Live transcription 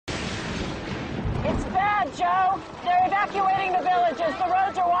Joe? They're evacuating the villages. The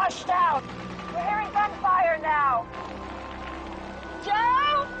roads are washed out. We're hearing gunfire now.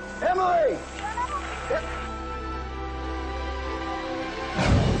 Joe? Emily!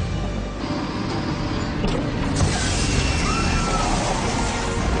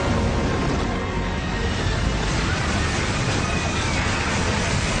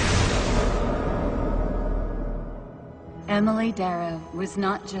 Emily Darrow was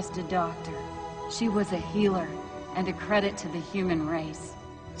not just a doctor. She was a healer and a credit to the human race.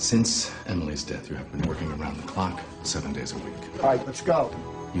 Since Emily's death, you have been working around the clock, 7 days a week. All right, let's go.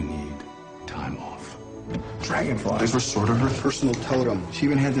 You need time off. Dragonfly. These were sort of her personal totem. She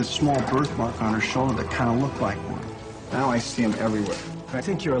even had this small birthmark on her shoulder that kind of looked like one. Now I see them everywhere. I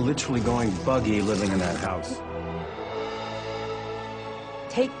think you're literally going buggy living in that house.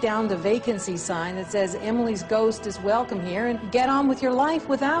 Take down the vacancy sign that says Emily's ghost is welcome here and get on with your life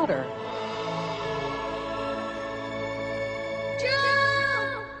without her.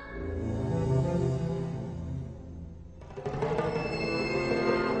 Joe!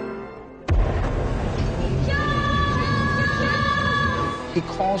 He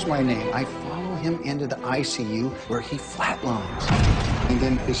calls my name. I follow him into the ICU where he flatlines. And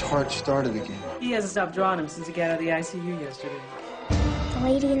then his heart started again. He hasn't stopped drawing him since he got out of the ICU yesterday. The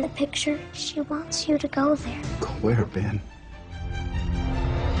lady in the picture, she wants you to go there. Go where, Ben?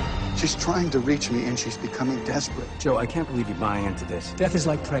 She's trying to reach me, and she's becoming desperate. Joe, I can't believe you're buying into this. Death is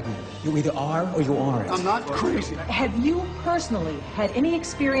like pregnant. You either are or you aren't. I'm not crazy. Have you personally had any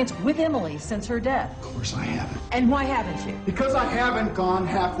experience with Emily since her death? Of course I haven't. And why haven't you? Because I haven't gone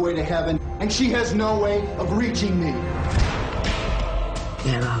halfway to heaven, and she has no way of reaching me.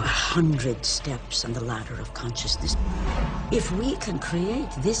 There are 100 steps on the ladder of consciousness. If we can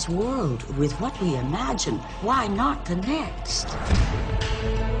create this world with what we imagine, why not the next?